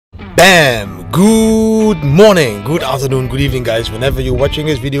Bam! Good morning, good afternoon, good evening guys, whenever you're watching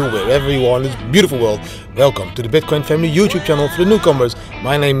this video, wherever you are in this beautiful world. Welcome to the Bitcoin Family YouTube channel for the newcomers.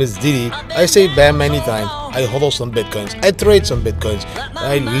 My name is Didi. I say bam many times. I hodl some bitcoins, I trade some bitcoins,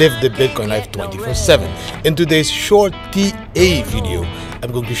 I live the Bitcoin life 24/7. In today's short TA video,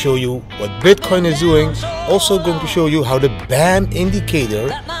 I'm going to show you what Bitcoin is doing. Also going to show you how the BAM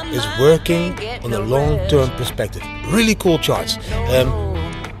indicator is working on a long-term perspective. Really cool charts.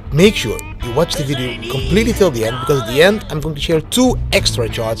 Make sure you watch the video completely till the end, because at the end I'm going to share two extra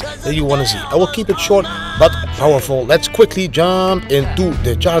charts that you want to see. I will keep it short but powerful. Let's quickly jump into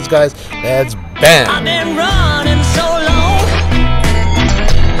the charts, guys. Let's bam! I've been running so long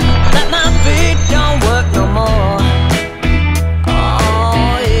that my feet don't work no more.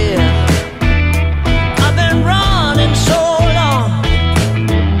 Oh yeah, I've been running so long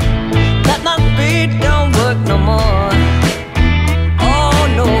that my feet don't work no more.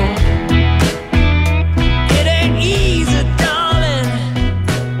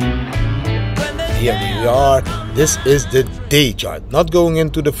 Here we are. This is the day chart, not going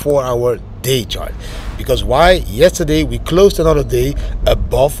into the 4-hour day chart, because why? Yesterday we closed another day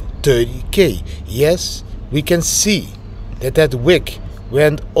above 30k. Yes, we can see that wick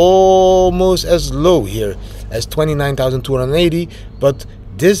went almost as low here as 29,280, but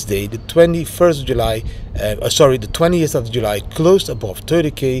this day, the 21st of July, the 20th of July, closed above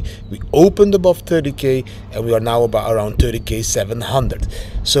 30k. We opened above 30k, and we are now about around 30k 700.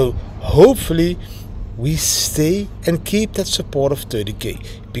 So hopefully we stay and keep that support of 30k,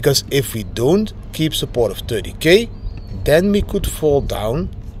 because if we don't keep support of 30k, then we could fall down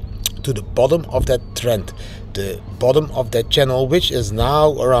to the bottom of that trend, the bottom of that channel, which is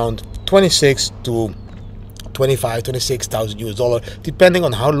now around 26 to 26,000 US dollar, depending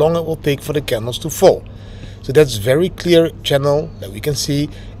on how long it will take for the candles to fall. So that's very clear channel that we can see.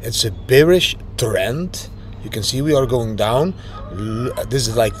 It's a bearish trend. You can see we are going down. This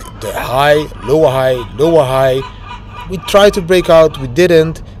is like the high, lower high, lower high. We tried to break out, we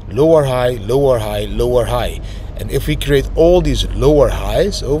didn't. Lower high, lower high, lower high. And if we create all these lower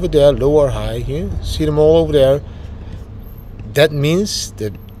highs over there, lower high here, see them all over there, that means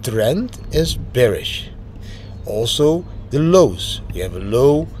the trend is bearish. Also the lows, we have a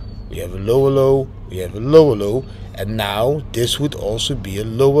low, we have a lower low, we have a lower low, and now this would also be a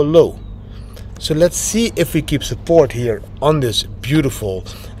lower low. So let's see if we keep support here on this beautiful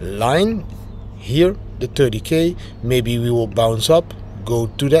line here, the 30k. Maybe we will bounce up, go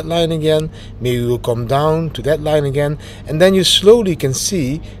to that line again, maybe we will come down to that line again, and then you slowly can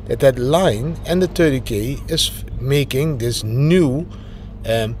see that that line and the 30k is making this new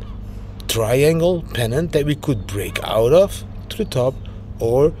triangle pennant that we could break out of to the top,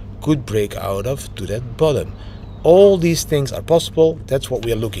 or could break out of to that bottom. All these things are possible. That's what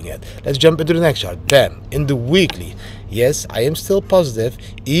we are looking at. Let's jump into the next chart. Bam! In the weekly, yes, I am still positive,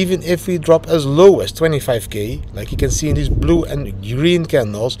 even if we drop as low as 25k, like you can see in these blue and green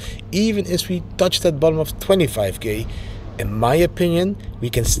candles. Even if we touch that bottom of 25k, in my opinion, we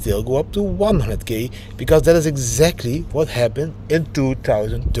can still go up to 100k, because that is exactly what happened in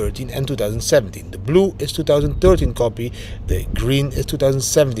 2013 and 2017. The blue is 2013 copy, the green is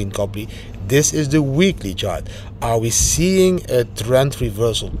 2017 copy. This is the weekly chart. Are we seeing a trend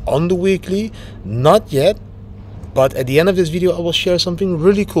reversal on the weekly? Not yet, but at the end of this video I will share something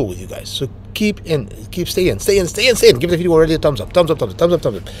really cool with you guys. So stay in. Give the video already a thumbs up.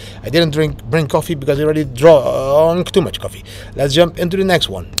 I didn't bring coffee because I already drank too much coffee. Let's jump into the next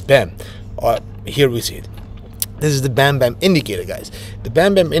one. Bam. Here we see it. This is the BAM indicator, guys. The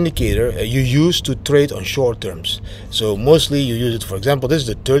BAM indicator you use to trade on short terms. So mostly you use it, for example, this is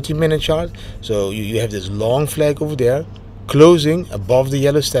the 30-minute chart. So you have this long flag over there, closing above the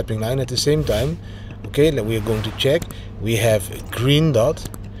yellow stepping line at the same time. Okay, then we are going to check. We have a green dot,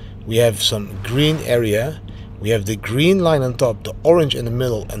 we have some green area, we have the green line on top, the orange in the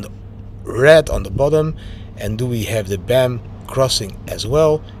middle, and the red on the bottom. And do we have the BAM crossing as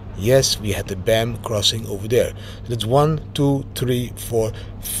well? Yes, we had the BAM crossing over there. So that's 1, 2, 3, 4,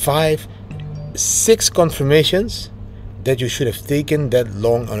 5, 6 confirmations that you should have taken that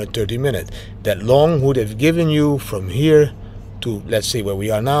long on a 30-minute. That long would have given you from here to, let's say, where we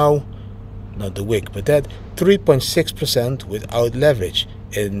are now, not the wick, but that 3.6% without leverage.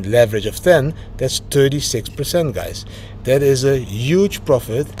 In leverage of 10, that's 36%, guys. That is a huge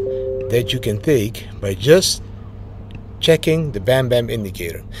profit that you can take by just checking the Bam Bam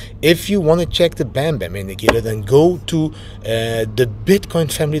indicator. If you want to check the Bam Bam indicator, then go to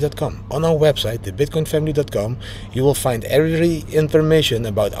thebitcoinfamily.com. On our website, thebitcoinfamily.com, you will find every information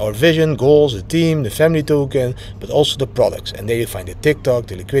about our vision, goals, the team, the family token, but also the products. And there you find the TikTok,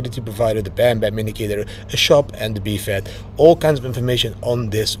 the liquidity provider, the Bam Bam indicator, a shop, and the BFET. All kinds of information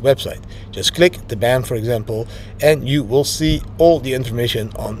on this website. Just click the BAM, for example, and you will see all the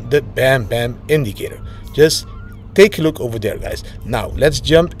information on the Bam Bam indicator. Just take a look over there, guys. Now let's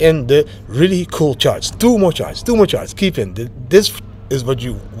jump in the really cool charts. Two more charts. Keep in. This is what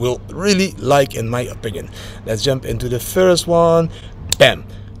you will really like, in my opinion. Let's jump into the first one. Bam,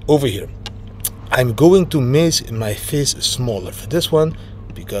 over here. I'm going to make my face smaller for this one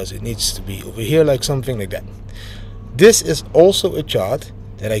because it needs to be over here, like something like that. This is also a chart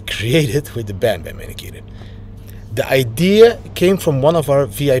that I created with the Bam Bam indicator. The idea came from one of our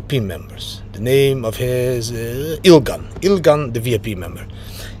VIP members. The name of his Ilgan, the VIP member.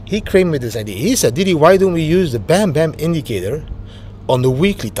 He came with this idea. He said, Didi, why don't we use the Bam Bam indicator on the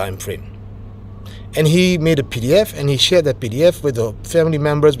weekly time frame? And he made a PDF, and he shared that PDF with the family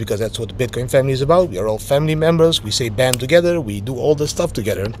members, because that's what the Bitcoin family is about. We are all family members. We say BAM together. We do all this stuff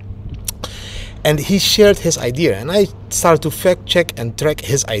together. And he shared his idea, and I started to fact check and track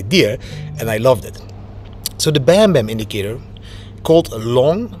his idea, and I loved it. So the Bam Bam indicator called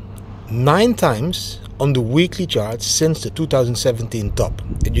long 9 times on the weekly chart since the 2017 top.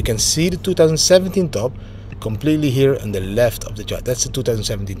 And you can see the 2017 top completely here on the left of the chart. That's the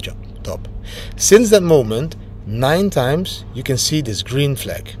 2017 top. Since that moment, 9 times you can see this green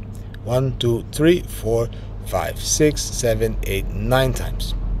flag. 1, 2, 3, 4, 5, 6, 7, 8, 9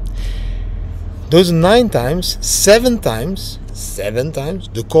 times. Those 9 times, 7 times,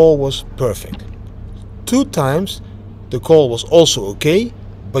 the call was perfect. 2 times the call was also okay,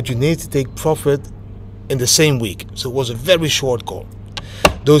 but you need to take profit in the same week. So it was a very short call.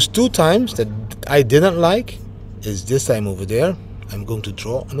 Those 2 times that I didn't like is this time over there. I'm going to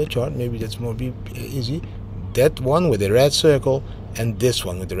draw on the chart. Maybe that's more easy. That one with the red circle and this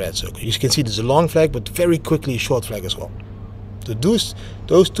one with the red circle. You can see there's a long flag, but very quickly a short flag as well. So those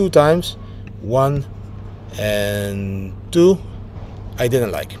 2 times, 1 and 2, I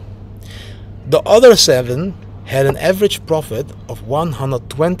didn't like. The other 7 had an average profit of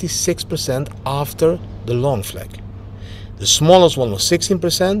 126% after the long flag. The smallest one was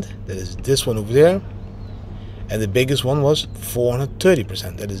 16%, that is this one over there. And the biggest one was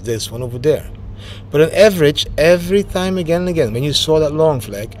 430%, that is this one over there. But on average, every time again and again, when you saw that long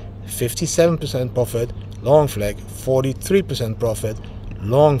flag, 57% profit, long flag, 43% profit,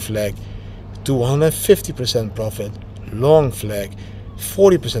 long flag, 250% profit, long flag,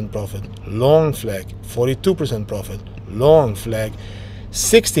 40% profit, long flag, 42% profit, long flag,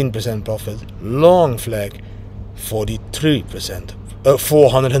 16% profit, long flag,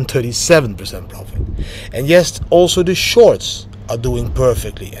 437% profit. And yes, also the shorts are doing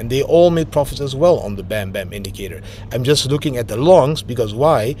perfectly, and they all made profits as well on the Bam Bam indicator. I'm just looking at the longs because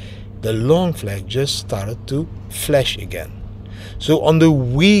why? The long flag just started to flash again. So on the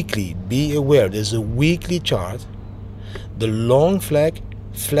weekly, be aware, there's a weekly chart. The long flag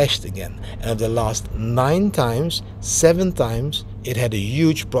flashed again, and of the last 9 times, 7 times it had a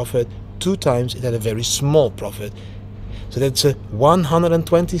huge profit, 2 times it had a very small profit. So that's a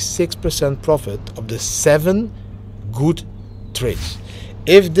 126% profit of the 7 good trades.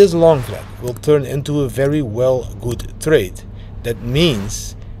 If this long flag will turn into a very good trade, that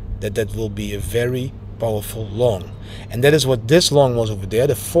means that will be a very powerful long. And that is what this long was over there.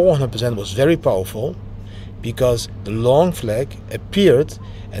 The 400% was very powerful because the long flag appeared,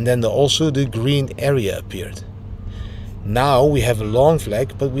 and then also the green area appeared. Now we have a long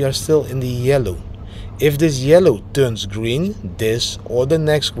flag, but we are still in the yellow. If this yellow turns green this or the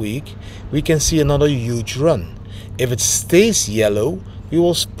next week, we can see another huge run. If it stays yellow, we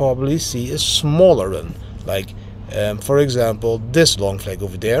will probably see a smaller run, like for example this long flag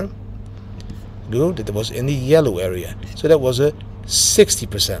over there. Look, that was in the yellow area, so that was a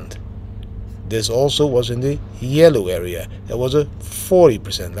 60%. This also was in the yellow area, that was a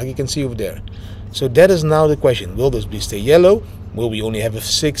 40%, like you can see over there. So that is now the question: will this stay yellow? Will we only have a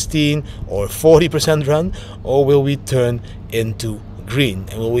 16 or 40% run, or will we turn into green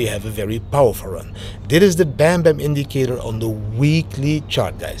and will we have a very powerful run? This is the Bam Bam indicator on the weekly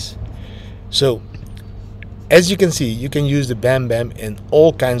chart, guys. So as you can see, you can use the Bam Bam in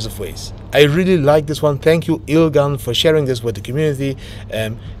all kinds of ways. I really like this one. Thank you, Ilgan, for sharing this with the community.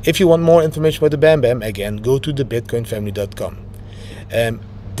 If you want more information about the Bam Bam, again, go to thebitcoinfamily.com.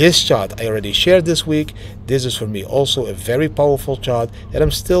 This chart I already shared this week. This is for me also a very powerful chart that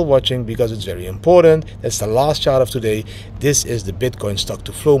I'm still watching because it's very important. That's the last chart of today. This is the Bitcoin stock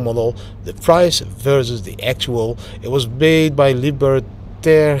to flow model, the price versus the actual. It was made by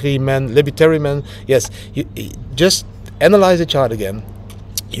libertarian. Yes, you just analyze the chart again.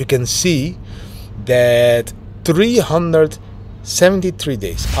 You can see that 373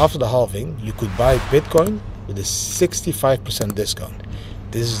 days after the halving, you could buy Bitcoin with a 65% discount.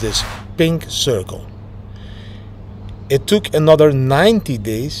 This is this pink circle. It took another 90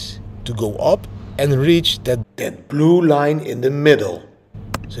 days to go up and reach that blue line in the middle.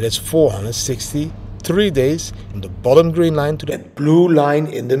 So that's 463 days from the bottom green line to that blue line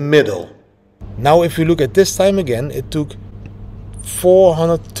in the middle. Now if you look at this time again, it took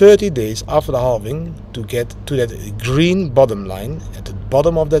 430 days after the halving to get to that green bottom line at the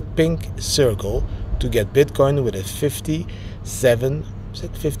bottom of that pink circle to get Bitcoin with a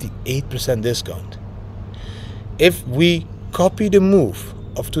 58% discount. If we copy the move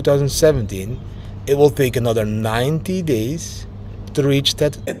of 2017, it will take another 90 days to reach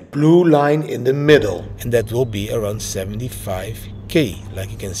that blue line in the middle, and that will be around 75k, like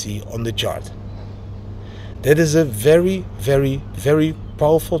you can see on the chart. That is a very, very, very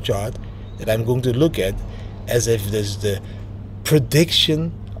powerful chart that I'm going to look at as if this is the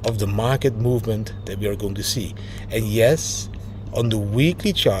prediction of the market movement that we are going to see. And yes, on the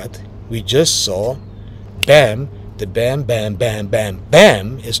weekly chart, we just saw BAM, the BAM, BAM, BAM, BAM,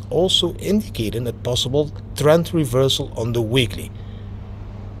 BAM is also indicating a possible trend reversal on the weekly.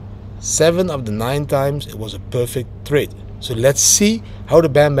 7 of the 9 times it was a perfect trade. So let's see how the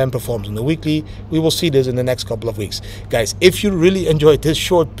BAM BAM performs on the weekly. We will see this in the next couple of weeks. Guys, if you really enjoyed this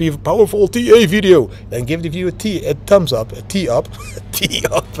short, powerful TA video, then give the video a thumbs up, a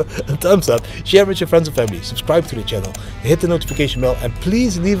thumbs up, share with your friends and family, subscribe to the channel, hit the notification bell, and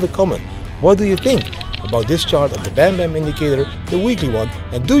please leave a comment. What do you think about this chart of the BAM BAM indicator, the weekly one,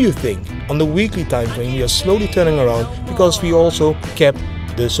 and do you think on the weekly time frame we are slowly turning around because we also kept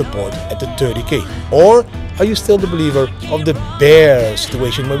the support at the 30k? Or are you still the believer of the bear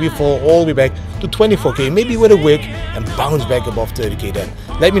situation where we fall all the way back to 24k, maybe with a wick, and bounce back above 30k then?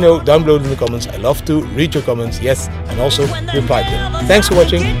 Let me know down below in the comments. I love to read your comments, yes, and also reply to them. Thanks for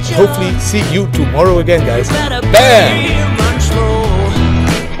watching, and hopefully see you tomorrow again, guys. Bam!